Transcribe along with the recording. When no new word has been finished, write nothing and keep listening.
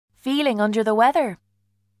Feeling under the weather?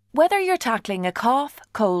 Whether you're tackling a cough,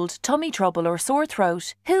 cold, tummy trouble or sore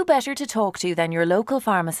throat, who better to talk to than your local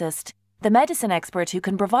pharmacist, the medicine expert who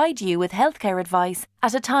can provide you with healthcare advice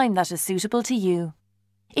at a time that is suitable to you.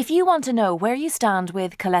 If you want to know where you stand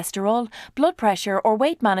with cholesterol, blood pressure or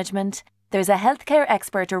weight management, there's a healthcare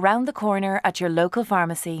expert around the corner at your local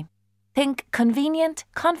pharmacy. Think convenient,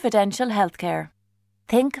 confidential healthcare.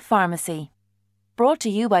 Think pharmacy. Brought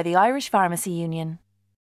to you by the Irish Pharmacy Union.